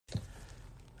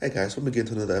Hey guys, welcome again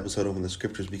to another episode of When the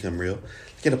Scriptures Become Real.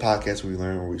 Again, a podcast where we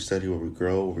learn, where we study, where we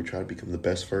grow, where we try to become the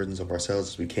best versions of ourselves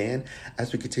as we can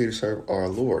as we continue to serve our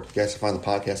Lord. You guys can find the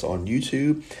podcast on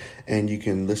YouTube, and you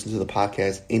can listen to the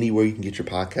podcast anywhere you can get your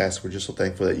podcasts. We're just so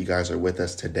thankful that you guys are with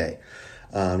us today.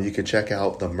 You can check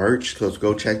out the merch, so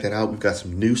go check that out. We've got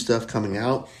some new stuff coming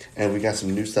out, and we got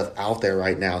some new stuff out there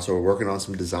right now. So we're working on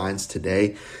some designs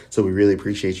today. So we really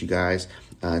appreciate you guys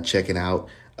checking out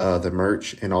the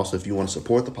merch. And also, if you want to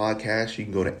support the podcast, you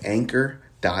can go to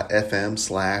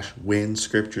anchor.fm/when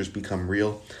scriptures become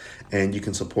real, and you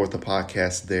can support the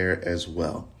podcast there as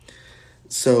well.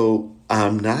 So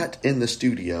I'm not in the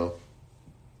studio,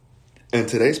 and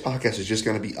today's podcast is just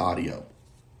going to be audio.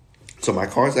 So my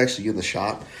car is actually in the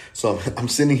shop. So I'm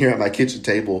sitting here at my kitchen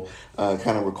table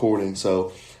kind of recording.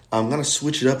 So I'm going to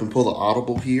switch it up and pull the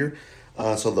audible here.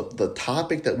 So the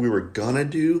topic that we were going to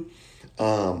do,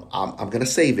 I'm going to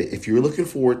save it. If you're looking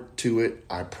forward to it,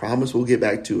 I promise we'll get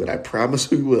back to it. I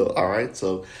promise we will. All right.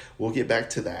 So we'll get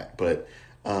back to that. But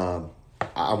I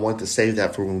want to save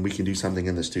that for when we can do something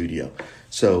in the studio.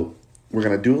 So we're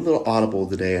going to do a little audible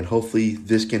today, and hopefully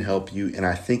this can help you. And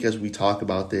I think as we talk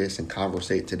about this and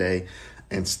conversate today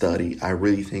and study, I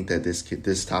really think that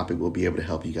this topic will be able to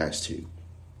help you guys too.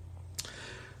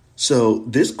 So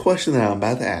this question that I'm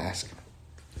about to ask,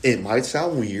 it might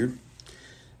sound weird.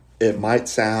 It might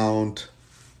sound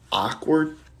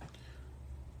awkward,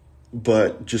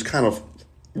 but just kind of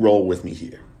roll with me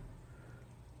here.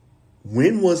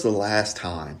 When was the last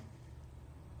time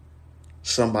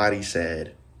somebody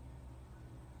said,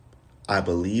 I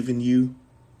believe in you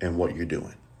and what you're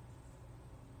doing?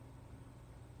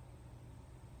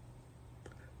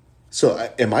 So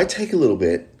it might take a little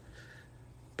bit,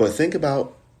 but think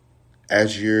about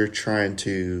as you're trying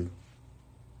to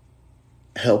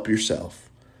help yourself,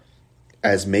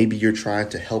 as maybe you're trying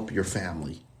to help your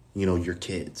family, your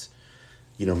kids,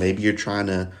 maybe you're trying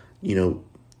to,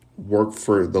 work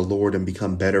for the Lord and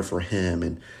become better for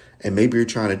him. And maybe you're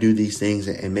trying to do these things,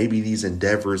 and maybe these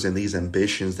endeavors and these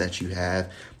ambitions that you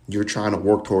have, you're trying to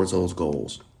work towards those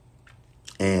goals.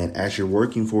 And as you're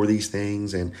working for these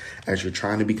things, and as you're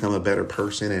trying to become a better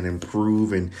person and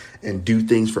improve and do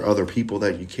things for other people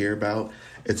that you care about,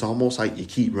 it's almost like you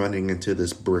keep running into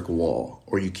this brick wall,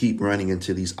 or you keep running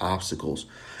into these obstacles.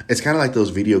 It's kind of like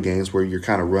those video games where you're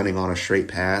kind of running on a straight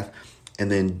path, and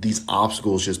then these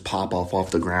obstacles just pop off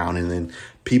the ground, and then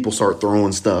people start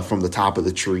throwing stuff from the top of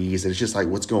the trees. And it's just like,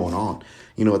 what's going on?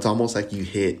 It's almost like you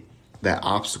hit that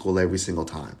obstacle every single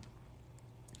time.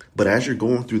 But as you're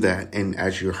going through that, and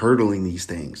as you're hurdling these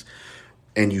things,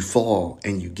 and you fall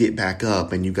and you get back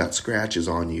up, and you got scratches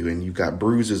on you, and you got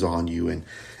bruises on you, and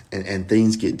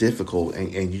things get difficult,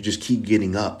 and you just keep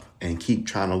getting up and keep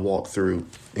trying to walk through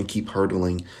and keep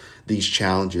hurdling these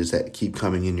challenges that keep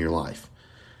coming in your life.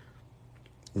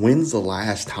 When's the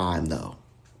last time, though,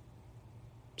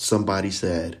 somebody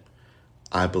said,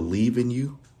 I believe in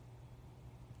you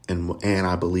and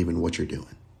I believe in what you're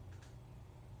doing?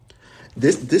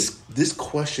 This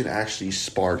question actually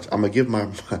sparked, I'm going to give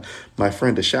my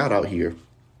friend a shout out here.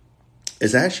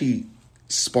 It's actually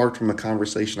sparked from a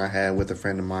conversation I had with a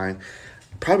friend of mine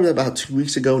probably about 2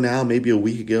 weeks ago now, maybe a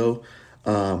week ago,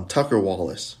 Tucker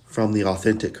Wallace from The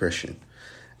Authentic Christian.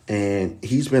 And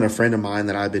he's been a friend of mine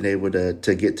that I've been able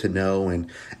to get to know, and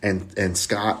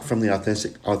Scott from the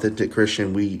Authentic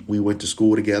Christian. We went to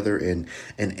school together, and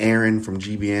Aaron from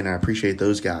GBN. I appreciate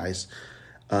those guys.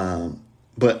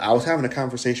 But I was having a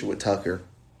conversation with Tucker,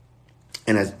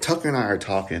 and as Tucker and I are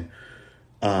talking,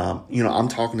 I'm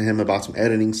talking to him about some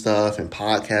editing stuff and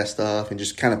podcast stuff, and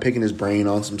just kind of picking his brain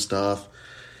on some stuff.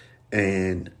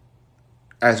 And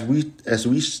as we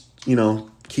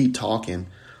keep talking,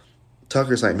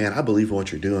 Tucker's like, man, I believe in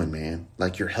what you're doing, man.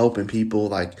 Like, you're helping people.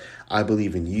 Like, I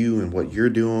believe in you and what you're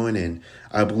doing. And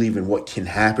I believe in what can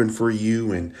happen for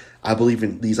you. And I believe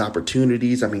in these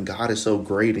opportunities. I mean, God is so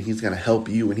great, and he's going to help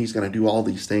you, and he's going to do all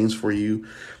these things for you.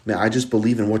 Man, I just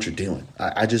believe in what you're doing.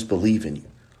 I just believe in you.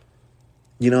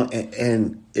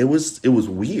 And it was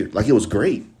weird. Like, it was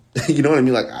great. You know what I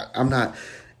mean? Like, I'm not,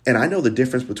 and I know the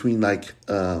difference between like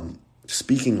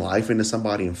speaking life into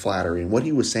somebody and flattery. And what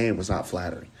he was saying was not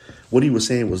flattery. What he was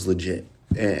saying was legit,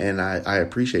 and I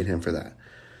appreciate him for that.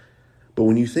 But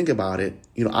when you think about it,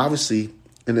 obviously,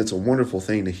 and it's a wonderful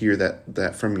thing to hear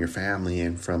that from your family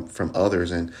and from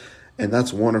others, and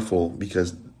that's wonderful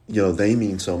because they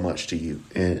mean so much to you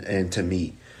and to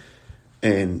me,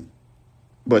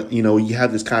 but you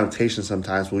have this connotation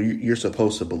sometimes. Well, you're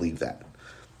supposed to believe that,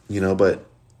 but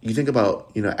you think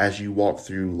about as you walk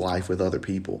through life with other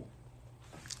people,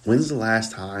 when's the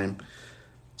last time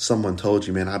someone told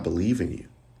you, man, I believe in you.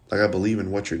 Like, I believe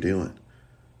in what you're doing.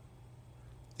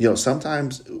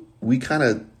 Sometimes we kind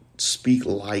of speak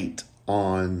light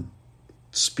on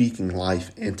speaking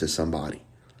life into somebody.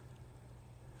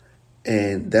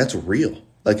 And that's real.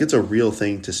 Like, it's a real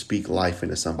thing to speak life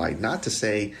into somebody. Not to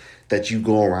say that you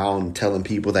go around telling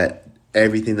people that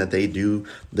everything that they do,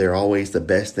 they're always the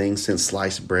best thing since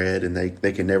sliced bread, and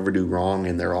they can never do wrong,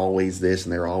 and they're always this,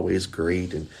 and they're always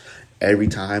great, and every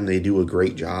time they do a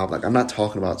great job. Like, I'm not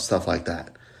talking about stuff like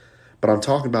that. But I'm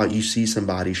talking about, you see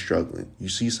somebody struggling. You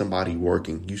see somebody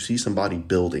working. You see somebody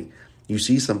building. You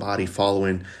see somebody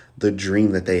following the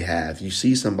dream that they have. You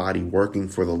see somebody working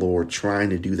for the Lord,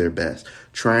 trying to do their best,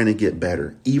 trying to get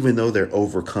better, even though they're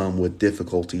overcome with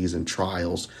difficulties and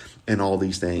trials and all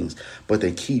these things. But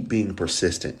they keep being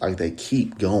persistent. Like, they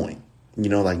keep going.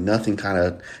 Like nothing kind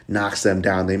of knocks them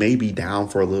down. They may be down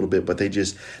for a little bit, but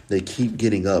they keep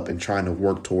getting up and trying to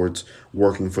work towards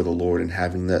working for the Lord and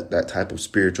having that type of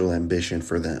spiritual ambition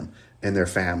for them and their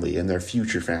family and their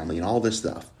future family and all this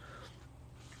stuff.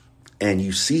 And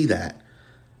you see that,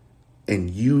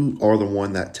 and you are the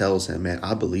one that tells him, man,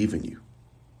 I believe in you.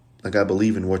 Like, I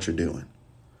believe in what you're doing.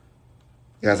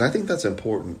 Guys, I think that's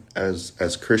important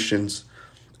as Christians,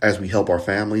 as we help our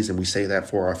families, and we say that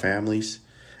for our families,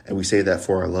 and we say that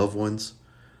for our loved ones.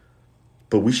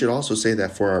 But we should also say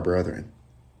that for our brethren.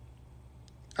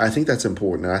 I think that's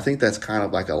important. And I think that's kind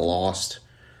of like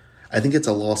I think it's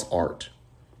a lost art.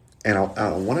 And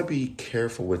I want to be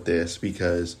careful with this,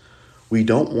 because we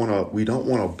don't want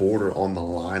to border on the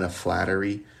line of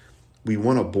flattery. We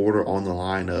want to border on the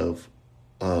line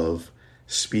of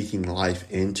speaking life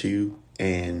into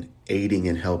and aiding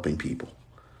and helping people.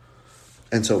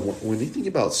 And so when you think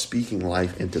about speaking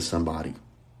life into somebody,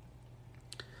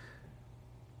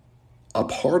 a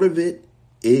part of it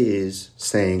is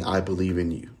saying, I believe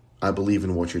in you. I believe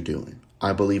in what you're doing.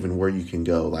 I believe in where you can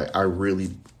go. Like, I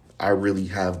really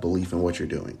have belief in what you're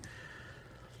doing.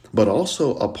 But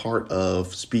also a part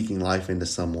of speaking life into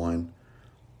someone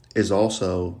is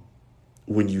also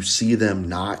when you see them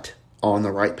not on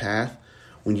the right path,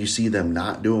 when you see them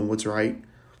not doing what's right,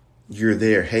 you're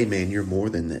there. Hey, man, you're more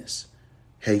than this.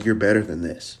 Hey, you're better than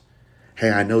this.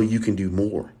 Hey, I know you can do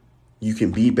more. You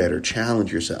can be better.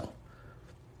 Challenge yourself.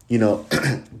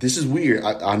 This is weird.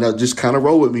 I know, just kind of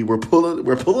roll with me. We're pulling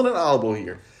an audible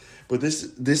here. But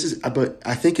but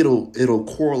I think it'll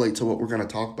correlate to what we're going to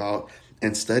talk about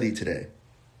and study today.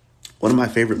 One of my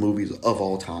favorite movies of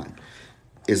all time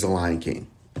is The Lion King.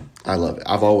 I love it.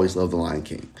 I've always loved The Lion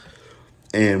King.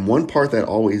 And one part that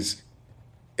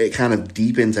it kind of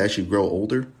deepens as you grow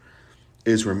older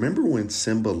is, remember when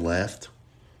Simba left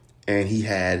and he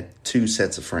had two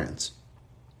sets of friends?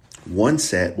 One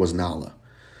set was Nala.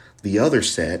 The other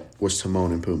set was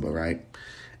Timon and Pumbaa, right?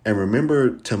 And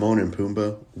remember Timon and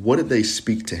Pumbaa, what did they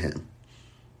speak to him?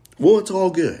 Well, it's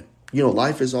all good.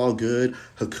 Life is all good.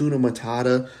 Hakuna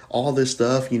Matata, all this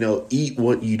stuff, eat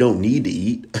what you don't need to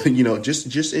eat.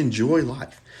 Just enjoy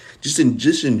life. Just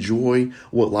enjoy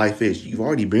what life is. You've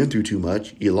already been through too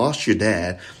much. You lost your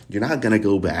dad. You're not going to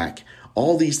go back.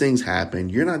 All these things happen.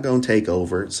 You're not going to take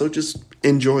over. So just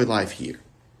enjoy life here.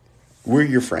 We're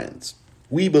your friends.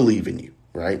 We believe in you,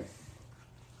 right?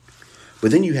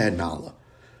 But then you had Nala,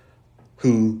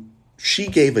 who she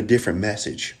gave a different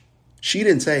message. She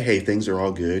didn't say, hey, things are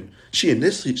all good. She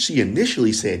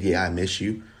initially said, yeah, I miss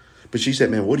you. But she said,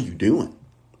 man, what are you doing?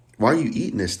 Why are you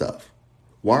eating this stuff?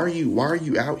 Why are you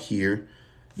out here?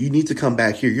 You need to come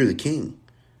back here. You're the king.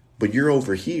 But you're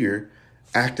over here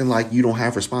acting like you don't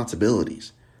have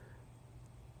responsibilities.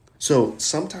 So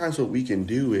sometimes what we can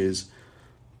do is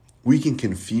we can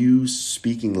confuse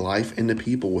speaking life into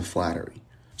people with flattery.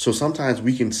 So sometimes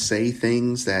we can say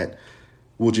things that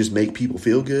will just make people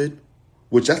feel good,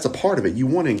 which that's a part of it. You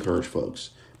want to encourage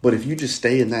folks. But if you just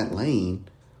stay in that lane,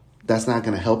 that's not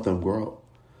going to help them grow.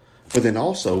 But then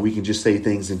also we can just say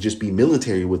things and just be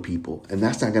military with people, and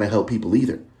that's not going to help people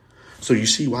either. So you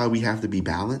see why we have to be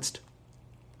balanced?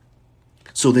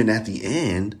 So then at the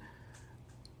end,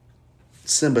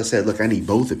 Simba said, look, I need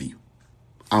both of you.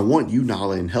 I want you,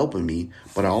 Nala, in helping me,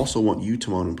 but I also want you,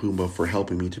 Timon and Pumbaa, for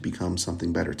helping me to become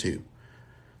something better too.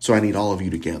 So I need all of you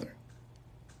together.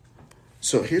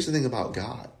 So here's the thing about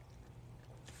God.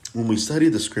 When we study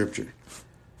the scripture,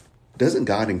 doesn't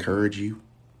God encourage you?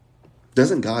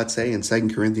 Doesn't God say in 2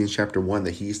 Corinthians chapter 1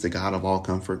 that he's the God of all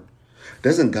comfort?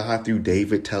 Doesn't God through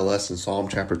David tell us in Psalm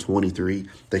chapter 23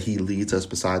 that he leads us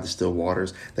beside the still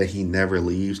waters, that he never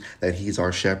leaves, that he's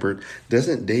our shepherd?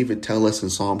 Doesn't David tell us in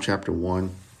Psalm chapter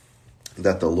 1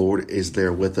 that the Lord is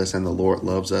there with us and the Lord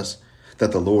loves us,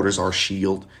 that the Lord is our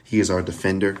shield, he is our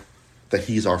defender, that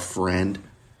he's our friend?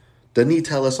 Doesn't he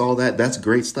tell us all that? That's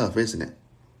great stuff, isn't it?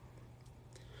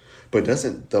 But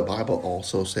doesn't the Bible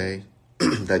also say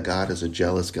that God is a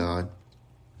jealous God?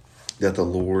 That the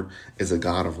Lord is a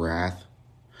God of wrath?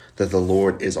 That the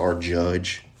Lord is our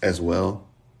judge as well?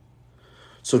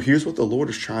 So here's what the Lord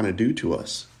is trying to do to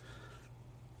us.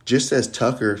 Just as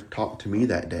Tucker talked to me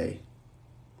that day,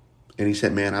 and he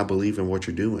said, man, I believe in what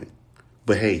you're doing.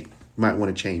 But hey, you might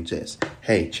want to change this.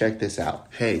 Hey, check this out.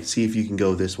 Hey, see if you can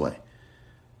go this way.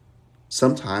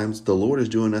 Sometimes the Lord is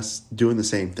doing the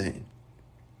same thing.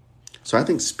 So I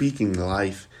think speaking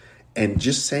life and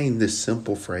just saying this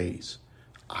simple phrase,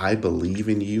 I believe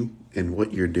in you and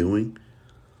what you're doing,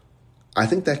 I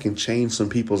think that can change some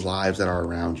people's lives that are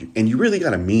around you. And you really got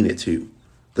to mean it too.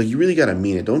 Like, you really got to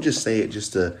mean it. Don't just say it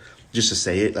just to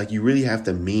say it. Like, you really have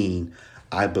to mean,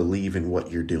 I believe in what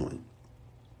you're doing.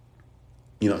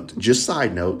 You know, just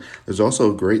side note, there's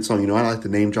also a great song. You know, I like to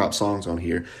name drop songs on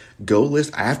here. Go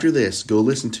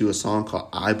listen to a song called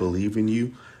I Believe in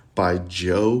You by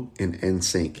Joe and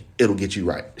NSYNC. It'll get you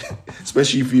right.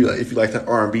 Especially if you like that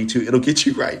R&B too, it'll get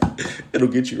you right. It'll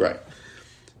get you right.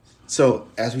 So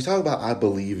as we talk about I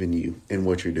believe in you and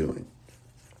what you're doing,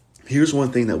 here's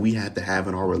one thing that we have to have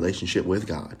in our relationship with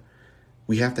God.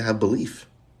 We have to have belief.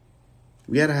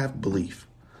 We got to have belief.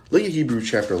 Look at Hebrews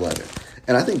chapter 11.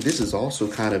 And I think this is also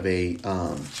kind of a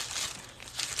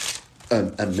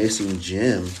missing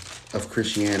gem of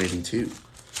Christianity too.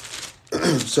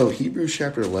 So Hebrews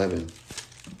chapter 11,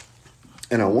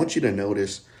 and I want you to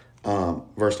notice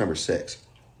verse number 6.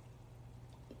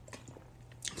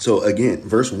 So again,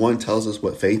 verse 1 tells us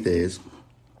what faith is.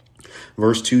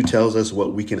 Verse 2 tells us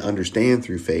what we can understand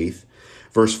through faith.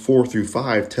 Verse 4 through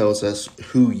 5 tells us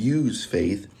who use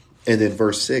faith. And then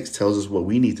verse 6 tells us what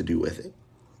we need to do with it.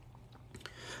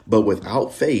 But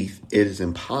without faith, it is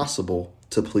impossible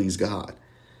to please God.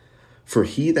 For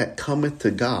he that cometh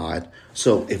to God,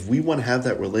 so if we want to have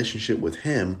that relationship with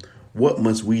him, what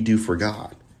must we do for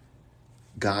God?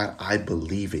 God, I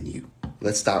believe in you.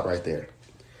 Let's stop right there.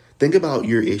 Think about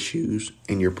your issues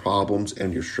and your problems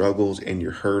and your struggles and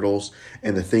your hurdles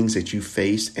and the things that you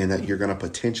face and that you're going to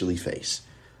potentially face.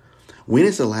 When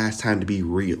is the last time to be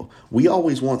real? We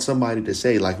always want somebody to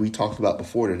say, like we talked about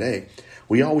before today,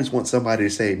 we always want somebody to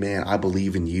say, man, I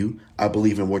believe in you. I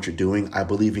believe in what you're doing. I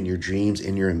believe in your dreams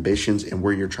and your ambitions and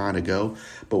where you're trying to go.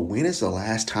 But when is the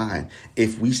last time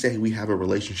if we say we have a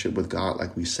relationship with God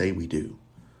like we say we do?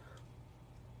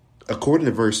 According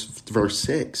to verse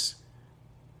 6,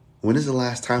 when is the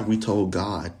last time we told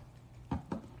God,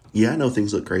 yeah, I know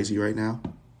things look crazy right now,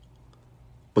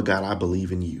 but God, I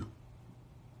believe in you.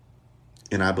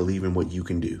 And I believe in what you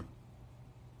can do.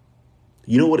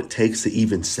 You know what it takes to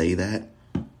even say that?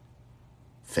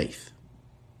 Faith.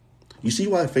 You see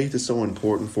why faith is so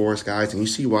important for us, guys? And you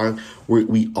see why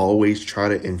we always try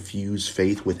to infuse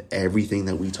faith with everything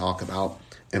that we talk about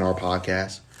in our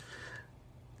podcast?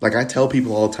 Like I tell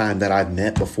people all the time that I've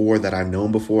met before, that I've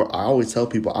known before, I always tell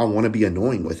people I want to be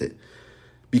annoying with it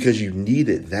because you need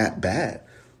it that bad.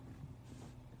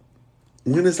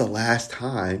 When is the last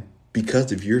time,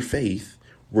 because of your faith,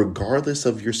 regardless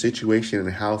of your situation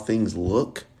and how things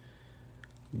look,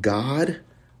 God,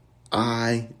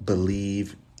 I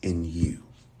believe in you.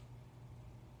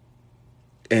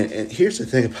 And here's the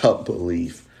thing about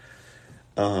belief.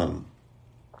 The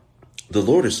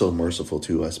Lord is so merciful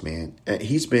to us, man.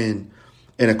 He's been,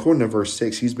 and according to verse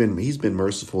 6, he's been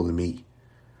merciful to me.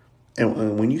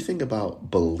 And when you think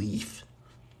about belief,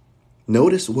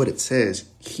 notice what it says,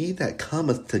 he that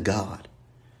cometh to God.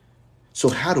 So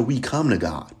how do we come to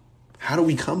God? How do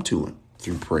we come to him?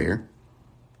 Through prayer.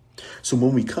 So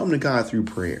when we come to God through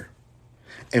prayer,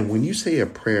 and when you say a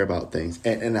prayer about things,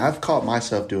 and I've caught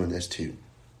myself doing this too.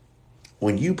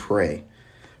 When you pray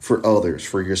for others,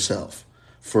 for yourself,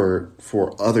 for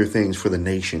other things, for the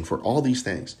nation, for all these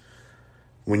things,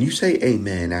 when you say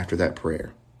amen after that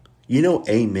prayer, you know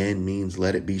amen means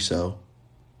let it be so.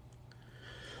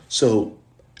 So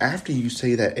after you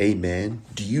say that amen,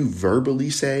 do you verbally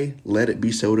say let it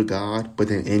be so to God, but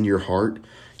then in your heart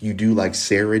you do like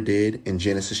Sarah did in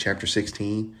Genesis chapter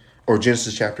 16 or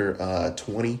Genesis chapter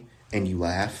 20 and you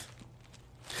laugh?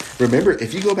 Remember,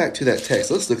 if you go back to that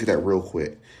text, let's look at that real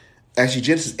quick. Actually,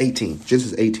 Genesis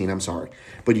 18, I'm sorry.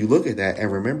 But you look at that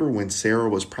and remember when Sarah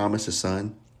was promised a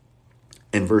son?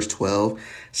 In verse 12,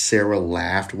 Sarah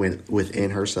laughed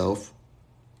within herself.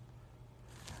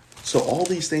 So all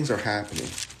these things are happening.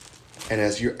 And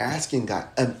as you're asking God,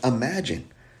 imagine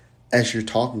as you're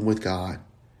talking with God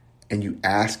and you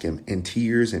ask him in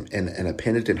tears and a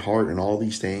penitent heart and all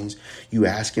these things, you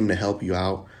ask him to help you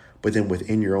out. But then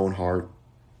within your own heart,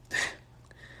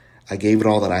 I gave it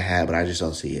all that I had, but I just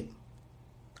don't see it.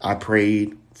 I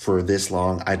prayed for this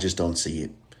long. I just don't see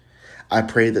it. I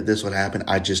pray that this would happen.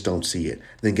 I just don't see it.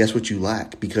 Then guess what you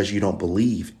lack? Because you don't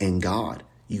believe in God.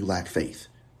 You lack faith.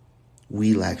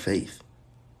 We lack faith.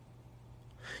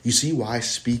 You see why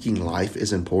speaking life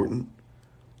is important?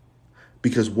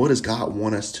 Because what does God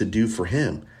want us to do for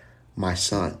him? My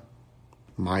son,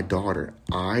 my daughter,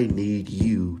 I need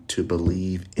you to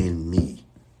believe in me.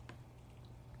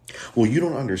 Well, you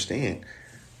don't understand.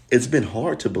 It's been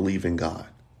hard to believe in God.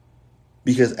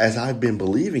 Because as I've been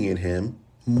believing in him,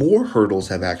 more hurdles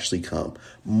have actually come.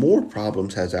 More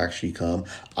problems has actually come.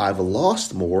 I've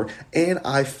lost more and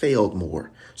I failed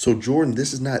more. So Jordan,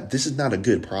 this is not a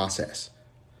good process.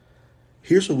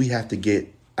 Here's what we have to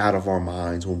get out of our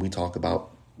minds when we talk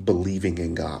about believing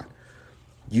in God.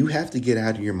 You have to get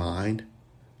out of your mind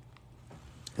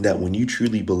that when you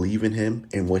truly believe in him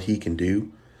and what he can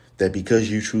do, that because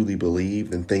you truly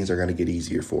believe, then things are going to get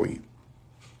easier for you.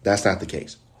 That's not the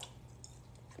case.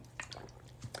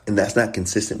 And that's not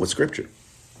consistent with scripture.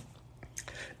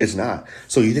 It's not.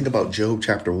 So you think about Job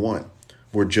chapter 1,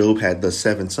 where Job had the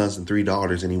 7 sons and 3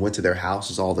 daughters, and he went to their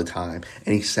houses all the time,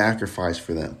 and he sacrificed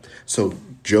for them. So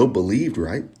Job believed,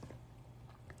 right?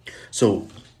 So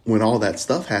when all that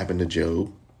stuff happened to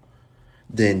Job,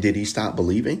 then did he stop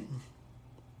believing?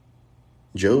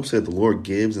 Job said the Lord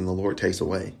gives and the Lord takes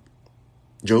away.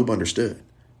 Job understood.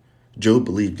 Job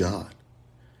believed God.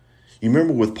 You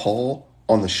remember with Paul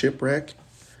on the shipwreck?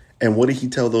 And what did he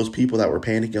tell those people that were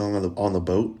panicking on the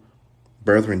boat?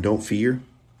 Brethren, don't fear,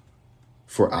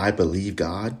 for I believe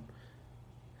God.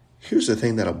 Here's the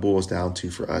thing that it boils down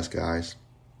to for us, guys.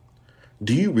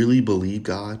 Do you really believe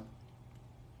God?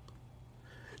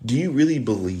 Do you really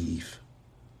believe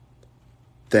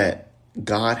that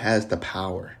God has the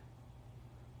power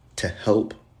to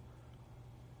help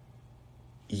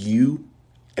you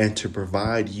and to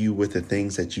provide you with the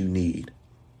things that you need?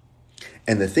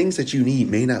 And the things that you need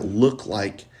may not look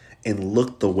like and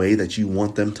look the way that you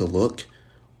want them to look,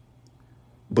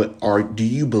 but do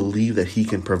you believe that he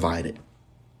can provide it?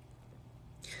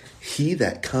 He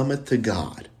that cometh to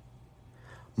God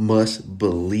must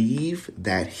believe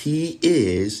that he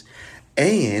is.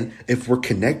 And if we're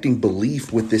connecting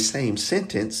belief with this same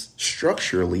sentence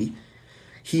structurally,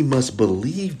 he must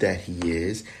believe that he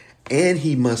is, and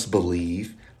he must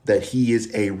believe that he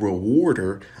is a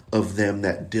rewarder of them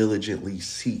that diligently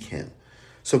seek him.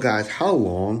 So guys, how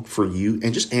long for you,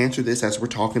 and just answer this as we're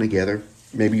talking together.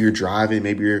 Maybe you're driving,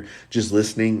 maybe you're just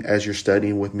listening as you're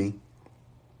studying with me.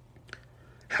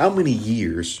 How many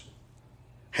years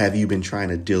have you been trying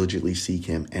to diligently seek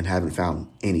him and haven't found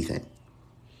anything?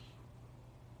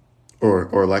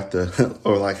 Or like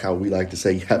how we like to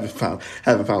say, you haven't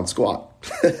found squat.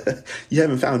 You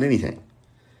haven't found anything.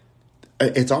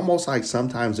 It's almost like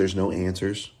sometimes there's no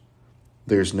answers.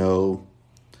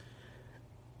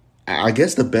 I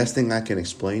guess the best thing I can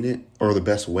explain it, or the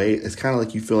best way, it's kind of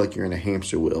like you feel like you're in a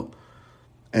hamster wheel.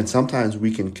 And sometimes we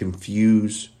can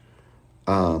confuse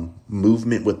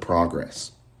movement with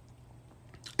progress.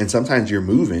 And sometimes you're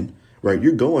moving, right?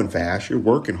 You're going fast, you're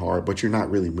working hard, but you're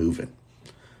not really moving.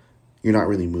 You're not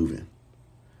really moving.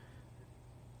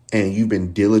 And you've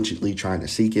been diligently trying to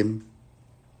seek him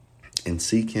and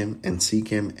seek him and seek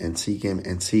him and seek him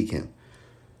and seek him.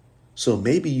 So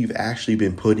maybe you've actually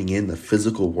been putting in the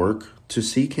physical work to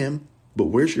seek him, but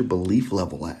where's your belief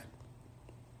level at?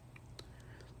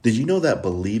 Did you know that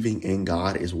believing in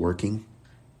God is working?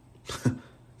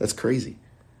 That's crazy.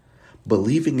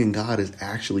 Believing in God is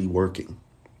actually working.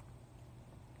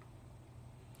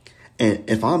 And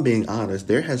if I'm being honest,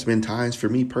 there has been times for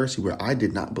me personally where I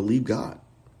did not believe God.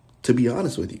 To be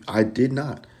honest with you, I did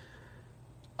not.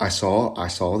 I saw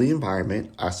the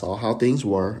environment. I saw how things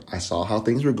were. I saw how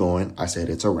things were going. I said,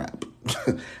 it's a wrap.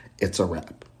 It's a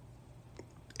wrap.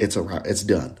 It's a wrap. It's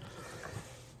done.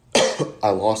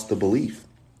 I lost the belief.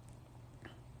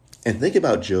 And think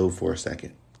about Job for a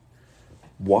second.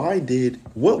 What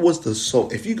was the soul?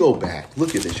 If you go back,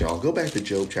 look at this, y'all. Go back to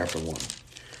Job chapter 1.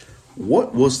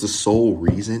 What was the sole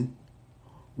reason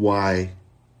why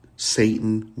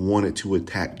Satan wanted to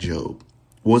attack Job?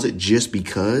 Was it just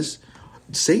because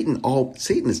Satan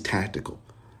is tactical?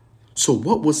 So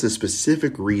what was the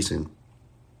specific reason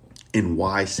and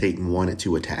why Satan wanted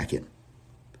to attack him?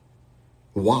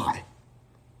 Why?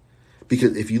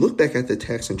 Because if you look back at the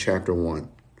text in chapter 1,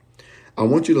 I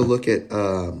want you to look at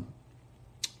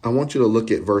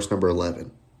verse number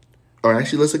 11. Or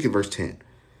actually, let's look at verse 10.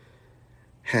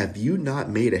 Have you not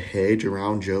made a hedge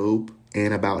around Job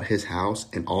and about his house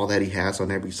and all that he has on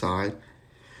every side?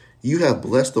 You have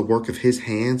blessed the work of his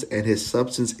hands, and his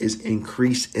substance is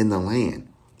increased in the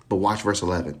land. But watch verse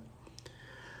 11.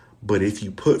 But if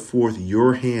you put forth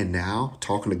your hand now,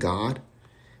 talking to God,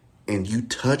 and you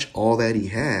touch all that he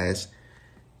has,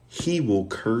 he will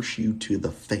curse you to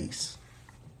the face.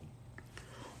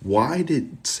 Why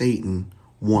did Satan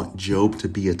want Job to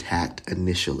be attacked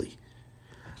initially?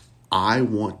 I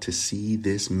want to see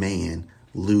this man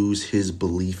lose his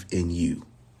belief in you.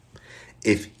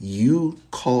 If you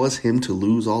cause him to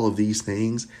lose all of these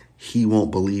things, he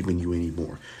won't believe in you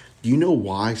anymore. Do you know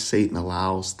why Satan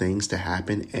allows things to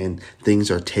happen and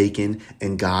things are taken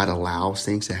and God allows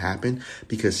things to happen?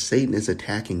 Because Satan is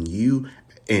attacking you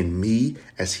and me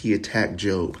as he attacked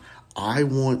Job. I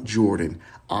want Jordan.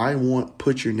 I want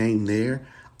put your name there.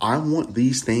 I want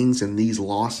these things and these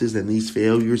losses and these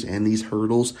failures and these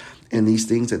hurdles and these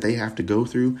things that they have to go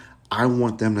through. I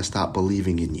want them to stop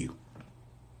believing in you.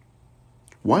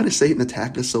 Why does Satan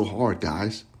attack us so hard,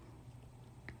 guys?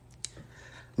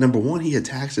 Number one, he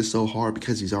attacks us so hard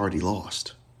because he's already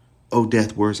lost. Oh,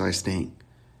 death, where's thy sting?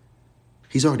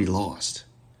 He's already lost.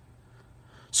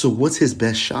 So what's his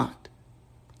best shot?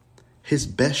 His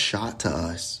best shot to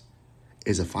us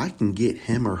is if I can get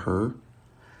him or her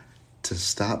to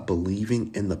stop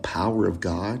believing in the power of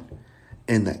God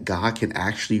and that God can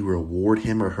actually reward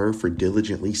him or her for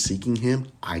diligently seeking him,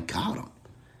 I got him.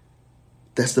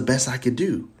 That's the best I could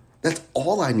do. That's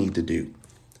all I need to do.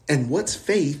 And what's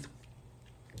faith?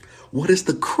 What is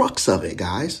the crux of it,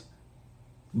 guys?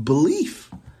 Belief.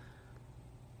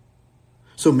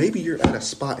 So maybe you're at a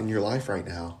spot in your life right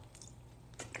now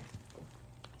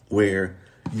where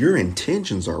your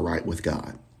intentions are right with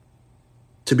God.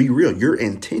 To be real, your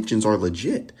intentions are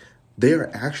legit. They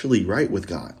are actually right with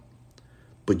God.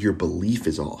 But your belief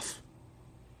is off.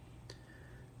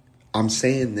 I'm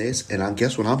saying this, and I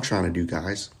guess what I'm trying to do,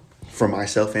 guys, for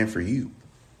myself and for you.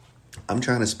 I'm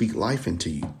trying to speak life into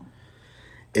you.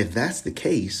 If that's the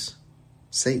case,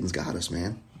 Satan's got us,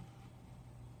 man.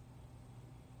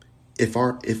 If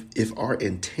our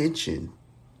intention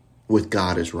with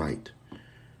God is right,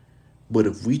 but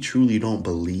if we truly don't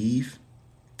believe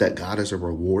that God is a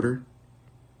rewarder,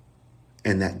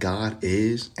 and that God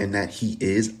is, and that he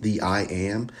is the I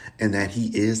am, and that he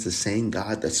is the same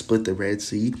God that split the Red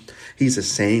Sea. He's the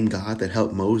same God that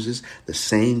helped Moses, the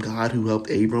same God who helped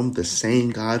Abram, the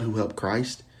same God who helped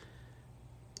Christ.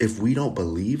 If we don't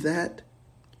believe that,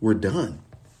 we're done.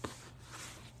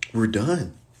 We're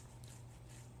done.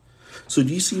 So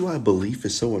do you see why belief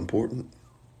is so important?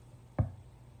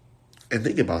 And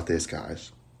think about this,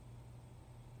 guys.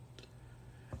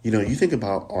 You know, you think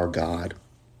about our God,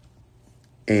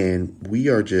 and we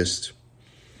are just,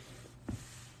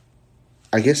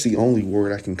 I guess the only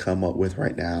word I can come up with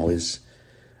right now is,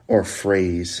 or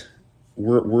phrase,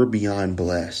 we're beyond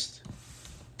blessed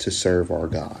to serve our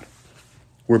God.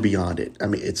 We're beyond it. I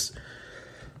mean, it's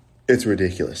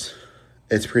ridiculous.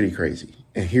 It's pretty crazy.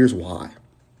 And here's why.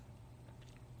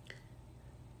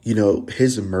 You know,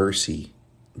 his mercy,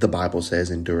 the Bible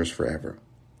says, endures forever.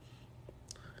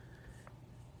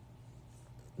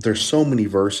 There's so many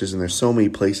verses and there's so many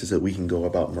places that we can go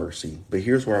about mercy. But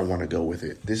here's where I want to go with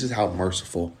it. This is how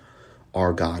merciful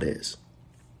our God is.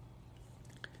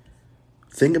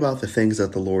 Think about the things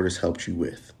that the Lord has helped you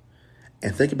with.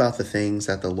 And think about the things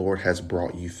that the Lord has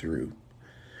brought you through.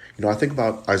 You know, I think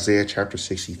about Isaiah chapter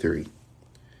 63.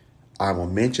 I will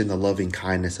mention the loving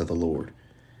kindness of the Lord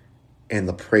and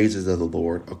the praises of the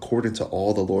Lord according to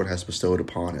all the Lord has bestowed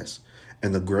upon us,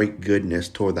 and the great goodness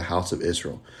toward the house of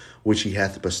Israel, which he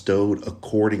hath bestowed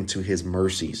according to his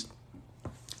mercies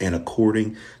and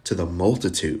according to the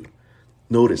multitude.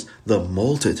 Notice the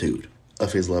multitude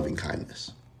of his loving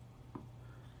kindness.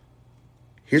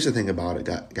 Here's the thing about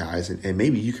it, guys, and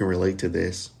maybe you can relate to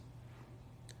this.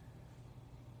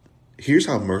 Here's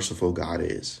how merciful God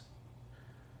is.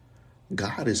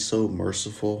 God is so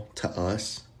merciful to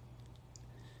us,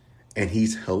 and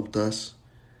he's helped us,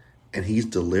 and he's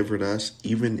delivered us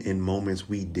even in moments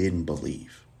we didn't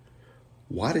believe.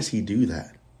 Why does he do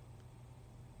that?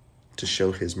 To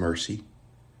show his mercy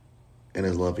and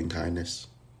his loving kindness.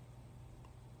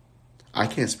 I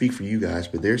can't speak for you guys,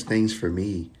 but there's things for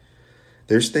me.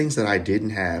 There's things that I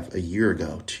didn't have a year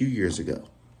ago, 2 years ago,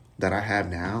 that I have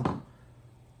now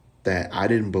that I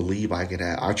didn't believe I could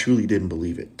have. I truly didn't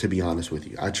believe it, to be honest with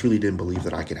you. I truly didn't believe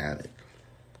that I could have it.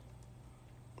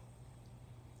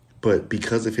 But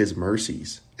because of his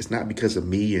mercies, it's not because of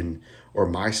me or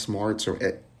my smarts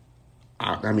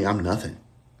I mean, I'm nothing.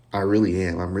 I really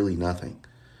am. I'm really nothing.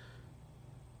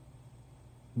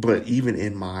 But even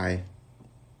in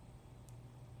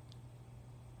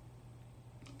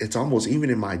it's almost even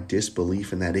in my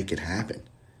disbelief in that it could happen,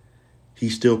 he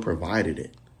still provided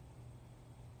it.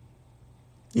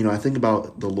 You know, I think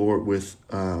about the Lord with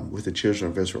the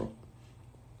children of Israel.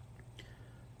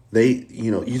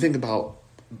 You think about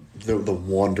the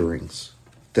wanderings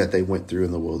that they went through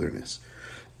in the wilderness.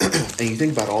 And you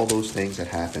think about all those things that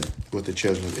happened with the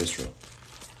children of Israel.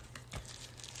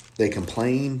 They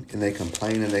complain and they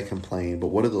complain and they complain, but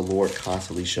what did the Lord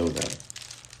constantly show them?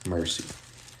 Mercy.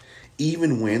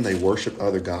 Even when they worshiped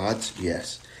other gods,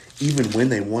 yes. Even when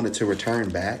they wanted to return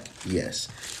back, yes.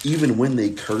 Even when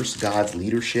they cursed God's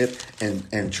leadership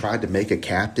and tried to make a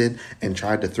captain and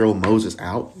tried to throw Moses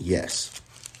out, yes.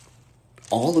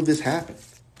 All of this happened.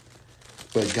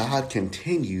 But God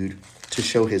continued to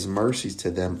show his mercies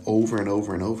to them over and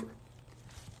over and over.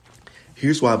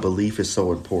 Here's why belief is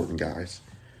so important, guys.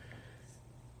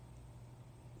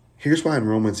 Here's why in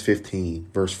Romans 15,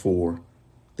 verse 4,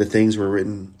 the things were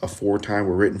written aforetime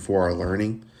were written for our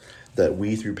learning, that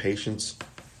we through patience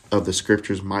of the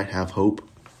scriptures might have hope.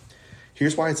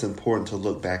 Here's why it's important to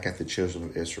look back at the children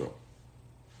of Israel.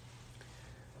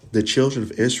 The children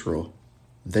of Israel,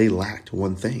 they lacked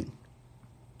one thing.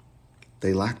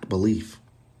 They lacked belief.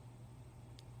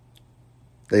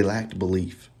 They lacked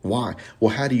belief. Why?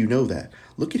 Well, how do you know that?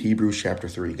 Look at Hebrews chapter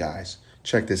 3, guys.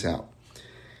 Check this out.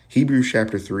 Hebrews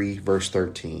chapter 3, verse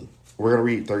 13. We're going to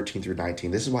read 13 through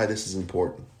 19. This is why this is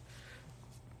important.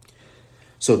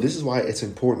 So this is why it's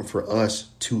important for us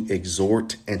to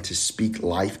exhort and to speak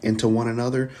life into one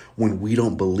another when we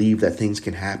don't believe that things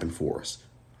can happen for us.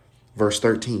 Verse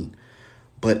 13.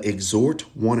 But exhort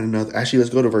one another. Actually,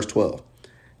 let's go to verse 12.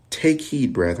 Take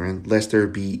heed, brethren, lest there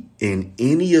be in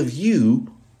any of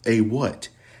you a what?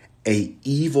 A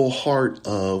evil heart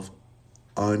of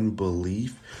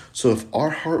unbelief. So if our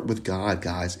heart with God,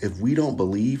 guys, if we don't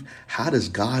believe, how does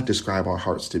God describe our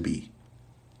hearts to be?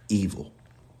 Evil.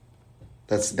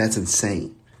 That's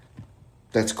insane.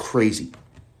 That's crazy.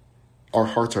 Our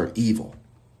hearts are evil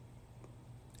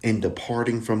and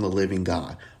departing from the living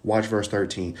God. Watch verse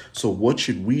 13. So what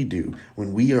should we do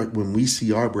when we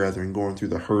see our brethren going through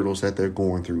the hurdles that they're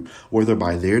going through, whether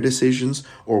by their decisions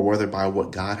or whether by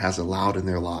what God has allowed in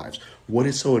their lives? What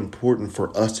is so important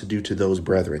for us to do to those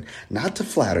brethren? Not to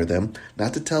flatter them,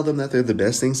 not to tell them that they're the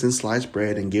best thing since sliced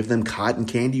bread and give them cotton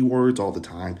candy words all the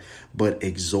time, but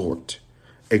exhort.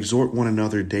 Exhort one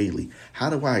another daily. How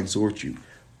do I exhort you?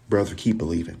 Brother, keep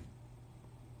believing.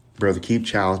 Brother, keep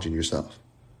challenging yourself.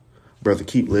 Brother,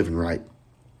 keep living right.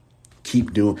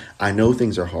 Keep doing. I know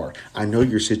things are hard. I know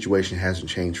your situation hasn't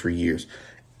changed for years.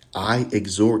 I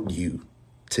exhort you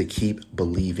to keep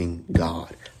believing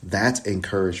God. That's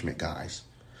encouragement, guys.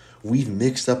 We've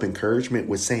mixed up encouragement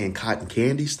with saying cotton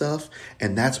candy stuff,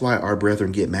 and that's why our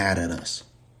brethren get mad at us.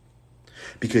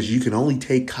 Because you can only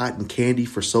take cotton candy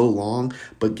for so long,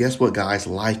 but guess what, guys?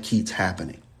 Life keeps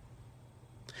happening.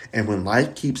 And when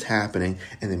life keeps happening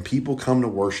and then people come to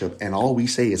worship and all we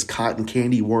say is cotton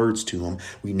candy words to them,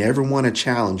 we never want to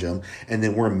challenge them. And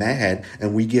then we're mad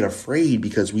and we get afraid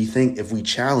because we think if we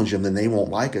challenge them, then they won't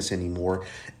like us anymore.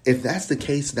 If that's the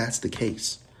case, that's the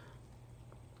case.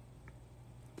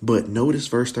 But notice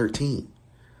verse 13.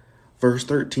 Verse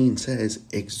 13 says,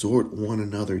 exhort one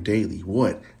another daily.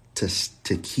 What?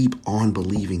 To keep on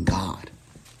believing God.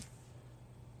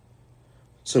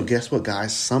 So guess what,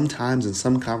 guys? Sometimes in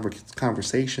some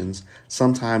conversations,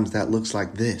 sometimes that looks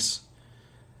like this.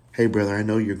 Hey, brother, I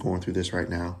know you're going through this right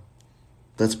now.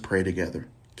 Let's pray together.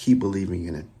 Keep believing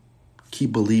in it.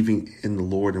 Keep believing in the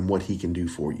Lord and what he can do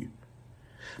for you.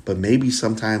 But maybe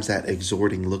sometimes that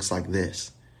exhorting looks like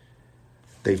this.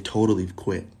 They've totally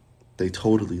quit. They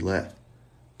totally left.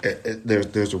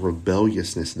 There's a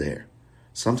rebelliousness there.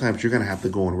 Sometimes you're going to have to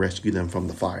go and rescue them from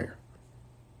the fire.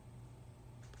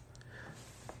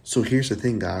 So here's the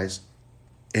thing, guys.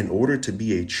 In order to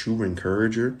be a true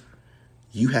encourager,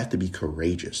 you have to be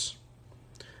courageous.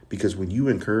 Because when you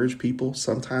encourage people,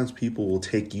 sometimes people will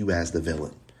take you as the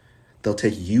villain. They'll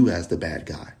take you as the bad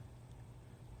guy.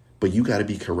 But you got to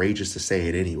be courageous to say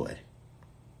it anyway.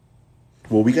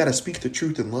 Well, we got to speak the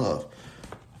truth in love.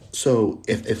 So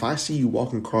if I see you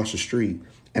walking across the street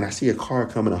and I see a car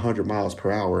coming 100 miles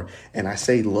per hour and I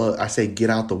say get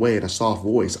out the way in a soft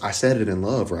voice, I said it in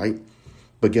love, right?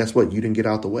 But guess what? You didn't get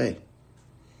out the way.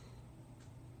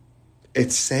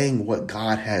 It's saying what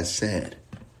God has said.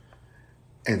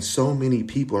 And so many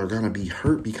people are going to be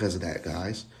hurt because of that,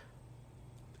 guys.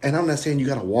 And I'm not saying you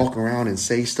got to walk around and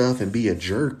say stuff and be a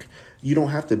jerk. You don't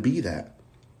have to be that.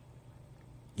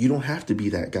 You don't have to be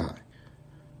that guy.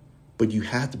 But you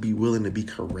have to be willing to be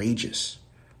courageous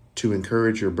to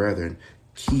encourage your brethren.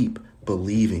 Keep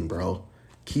believing, bro.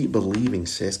 Keep believing,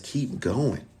 sis. Keep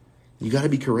going. You got to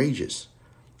be courageous.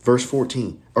 Verse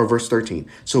 13.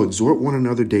 So exhort one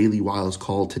another daily while it's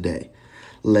called today,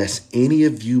 lest any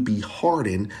of you be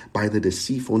hardened by the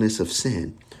deceitfulness of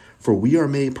sin. For we are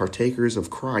made partakers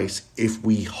of Christ if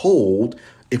we hold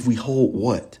If we hold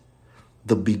what?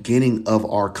 The beginning of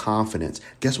our confidence.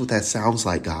 Guess what that sounds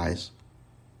like, guys?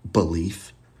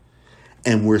 Belief.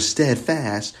 And we're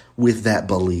steadfast with that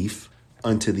belief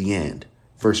unto the end.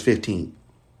 Verse 15.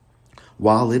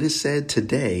 While it is said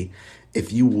today,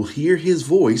 if you will hear his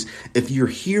voice, if you're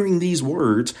hearing these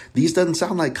words, these doesn't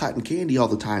sound like cotton candy all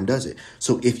the time, does it?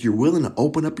 So if you're willing to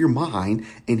open up your mind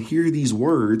and hear these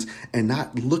words and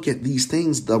not look at these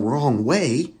things the wrong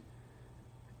way,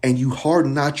 and you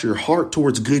harden not your heart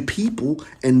towards good people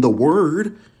and the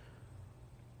word,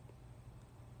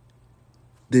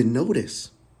 then notice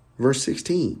verse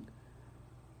 16.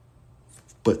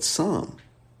 But some,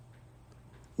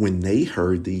 when they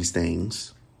heard these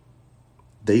things,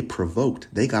 they provoked,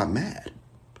 they got mad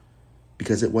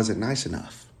because it wasn't nice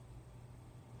enough.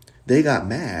 They got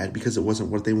mad because it wasn't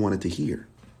what they wanted to hear.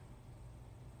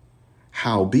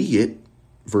 Howbeit,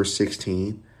 verse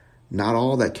 16, not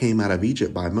all that came out of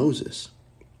Egypt by Moses,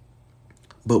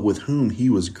 but with whom he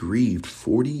was grieved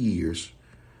 40 years,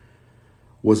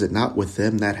 was it not with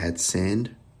them that had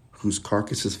sinned, whose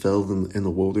carcasses fell in the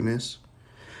wilderness,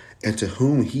 and to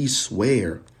whom he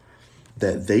sware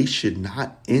that they should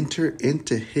not enter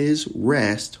into his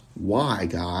rest? Why,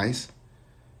 guys?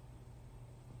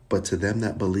 But to them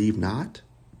that believe not?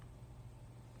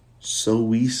 So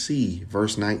we see,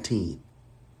 verse 19,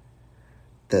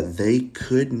 that they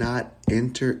could not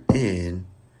enter in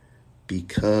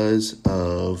because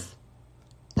of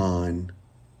unbelief.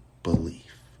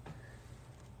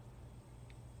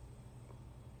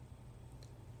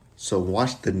 So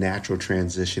watch the natural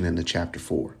transition into chapter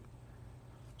 4.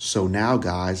 So now,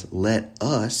 guys, let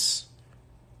us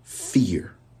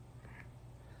fear,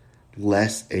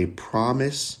 lest a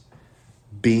promise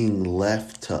being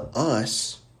left to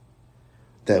us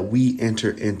that we enter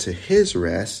into his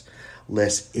rest,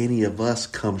 lest any of us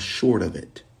come short of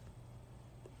it.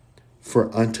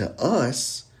 For unto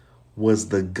us was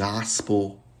the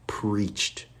gospel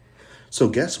preached. So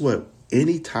guess what?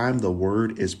 Anytime the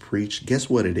word is preached, guess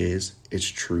what it is? It's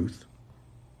truth.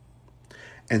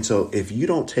 And so if you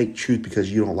don't take truth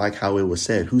because you don't like how it was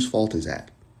said, whose fault is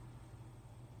that?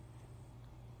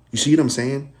 You see what I'm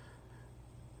saying?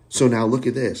 So now look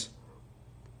at this.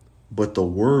 But the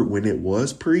word, when it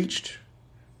was preached,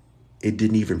 it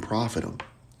didn't even profit them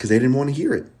because they didn't want to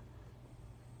hear it.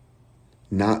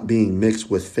 Not being mixed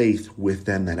with faith with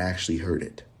them that actually heard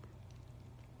it.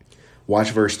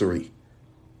 Watch verse 3.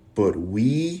 But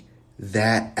we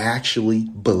that actually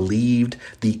believed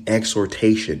the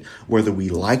exhortation, whether we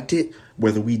liked it,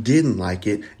 whether we didn't like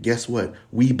it, guess what?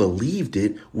 We believed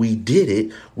it. We did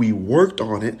it. We worked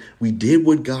on it. We did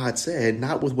what God said,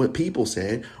 not with what people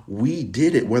said. We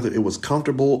did it, whether it was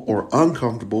comfortable or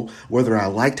uncomfortable, whether I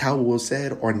liked how it was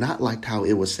said or not liked how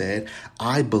it was said.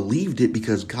 I believed it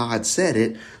because God said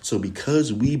it. So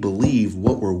because we believe,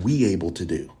 what were we able to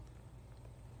do?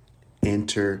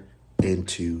 Enter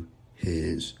into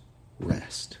his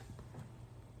rest.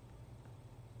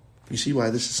 You see why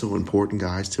this is so important,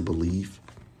 guys, to believe?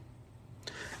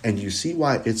 And you see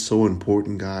why it's so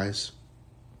important, guys,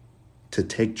 to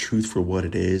take truth for what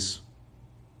it is?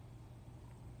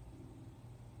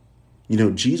 You know,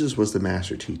 Jesus was the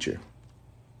master teacher.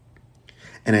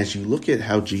 And as you look at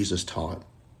how Jesus taught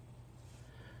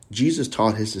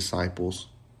his disciples,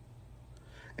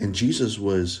 and Jesus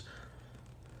was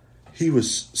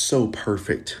so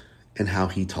perfect in how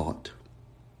he taught.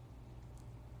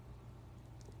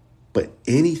 But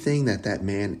anything that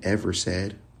man ever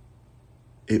said,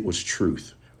 it was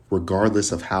truth,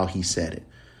 regardless of how he said it.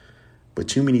 But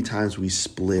too many times we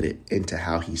split it into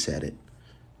how he said it.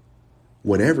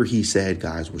 Whatever he said,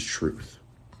 guys, was truth.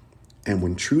 And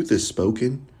when truth is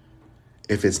spoken,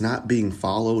 if it's not being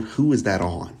followed, who is that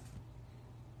on?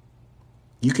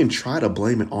 You can try to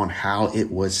blame it on how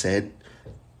it was said.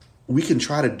 We can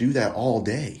try to do that all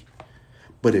day.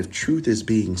 But if truth is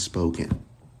being spoken,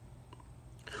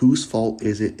 whose fault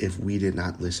is it if we did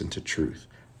not listen to truth?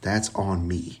 That's on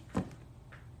me.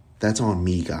 That's on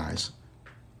me, guys.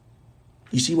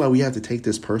 You see why we have to take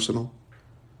this personal?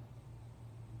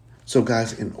 So,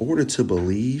 guys, in order to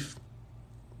believe,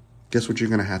 guess what you're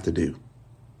going to have to do?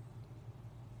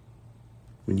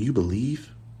 When you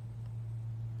believe,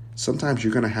 sometimes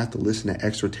you're going to have to listen to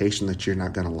exhortation that you're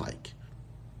not going to like.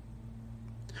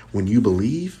 When you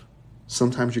believe,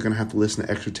 sometimes you're going to have to listen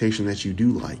to exhortation that you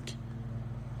do like.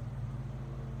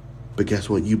 But guess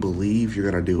what? You believe, you're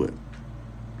going to do it.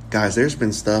 Guys, there's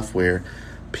been stuff where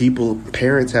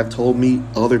parents have told me,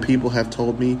 other people have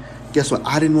told me, guess what?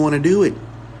 I didn't want to do it.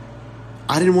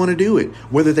 I didn't want to do it.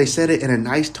 Whether they said it in a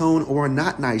nice tone or a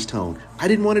not nice tone, I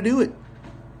didn't want to do it.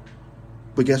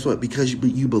 But guess what? Because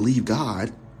you believe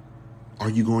God, Are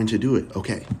you going to do it?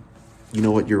 Okay. You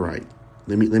know what? You're right.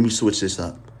 Let me switch this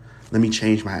up. Let me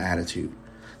change my attitude.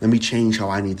 Let me change how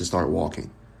I need to start walking.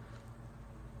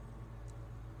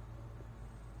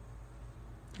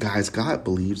 Guys, God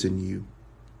believes in you.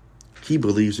 He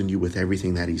believes in you with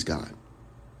everything that he's got.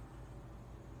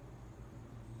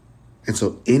 And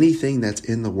so anything that's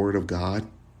in the Word of God,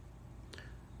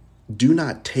 do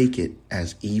not take it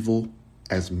as evil,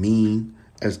 as mean,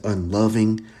 as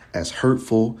unloving, as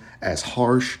hurtful, as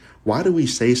harsh. Why do we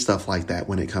say stuff like that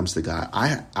when it comes to God?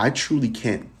 I truly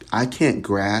can't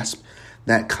grasp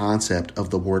that concept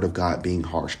of the Word of God being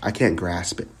harsh. I can't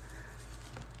grasp it.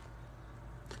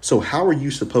 So how are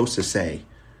you supposed to say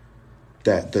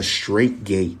that the straight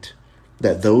gate,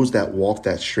 that those that walk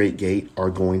that straight gate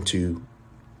are going to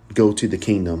go to the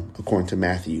kingdom according to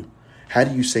Matthew? How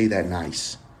do you say that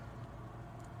nice?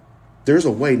 There's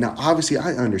a way. Now, obviously,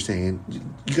 I understand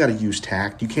you got to use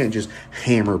tact. You can't just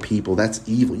hammer people. That's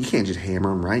evil. You can't just hammer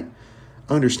them, right?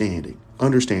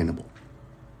 Understandable.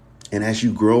 And as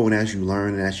you grow and as you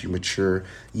learn and as you mature,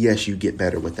 yes, you get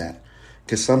better with that.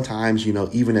 Because sometimes,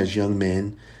 even as young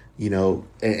men,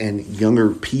 and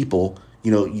younger people,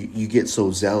 you get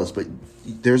so zealous, but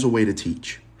there's a way to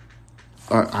teach.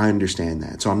 I understand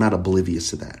that. So I'm not oblivious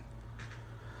to that.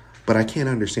 But I can't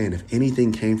understand if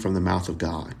anything came from the mouth of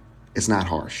God, it's not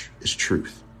harsh. It's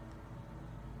truth.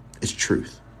 It's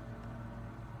truth.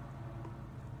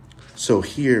 So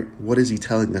here, what is he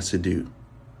telling us to do?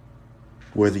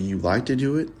 Whether you like to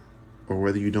do it or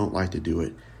whether you don't like to do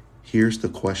it, here's the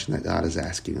question that God is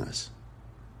asking us.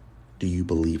 Do you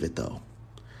believe it, though?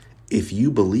 If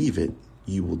you believe it,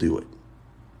 you will do it.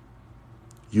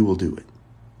 You will do it.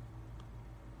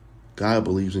 God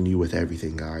believes in you with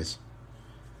everything, guys.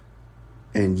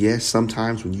 And yes,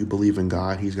 sometimes when you believe in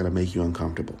God, he's going to make you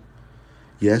uncomfortable.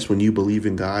 Yes, when you believe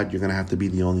in God, you're going to have to be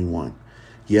the only one.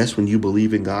 Yes, when you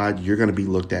believe in God, you're going to be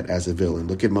looked at as a villain.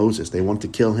 Look at Moses. They wanted to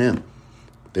kill him.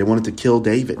 They wanted to kill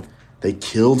David. They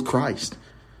killed Christ.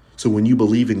 So when you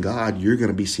believe in God, you're going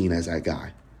to be seen as that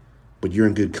guy. But you're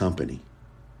in good company.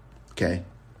 Okay?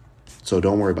 So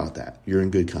don't worry about that. You're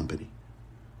in good company.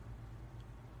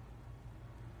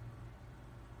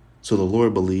 So the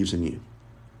Lord believes in you.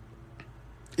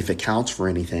 If it counts for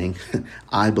anything,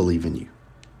 I believe in you.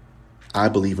 I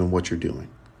believe in what you're doing.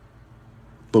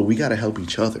 But we got to help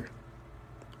each other.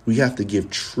 We have to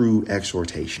give true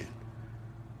exhortation.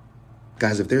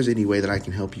 Guys, if there's any way that I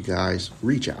can help you guys,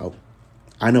 reach out.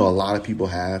 I know a lot of people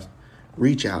have.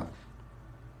 Reach out.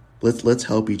 Let's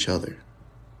help each other.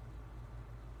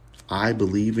 I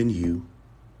believe in you,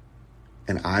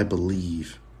 and I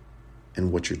believe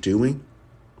in what you're doing,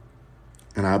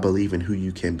 and I believe in who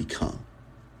you can become.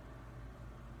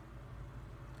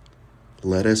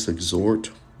 Let us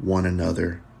exhort one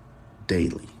another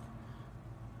daily.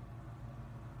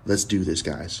 Let's do this,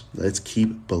 guys. Let's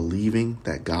keep believing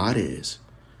that God is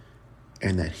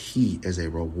and that he is a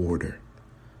rewarder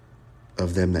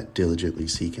of them that diligently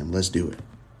seek him. Let's do it.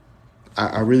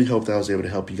 I really hope that I was able to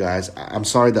help you guys. I'm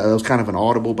sorry that was kind of an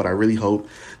audible, but I really hope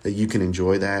that you can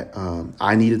enjoy that.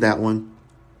 I needed that one,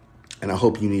 and I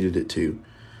hope you needed it too.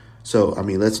 So,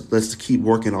 let's keep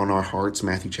working on our hearts,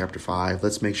 Matthew chapter 5.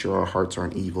 Let's make sure our hearts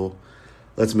aren't evil.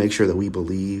 Let's make sure that we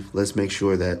believe. Let's make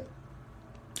sure that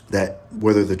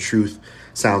whether the truth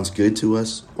sounds good to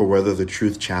us or whether the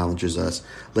truth challenges us,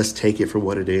 let's take it for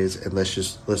what it is and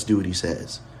let's do what he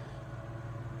says.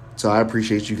 So I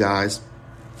appreciate you guys.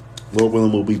 Lord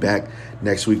willing, we'll be back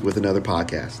next week with another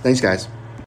podcast. Thanks, guys.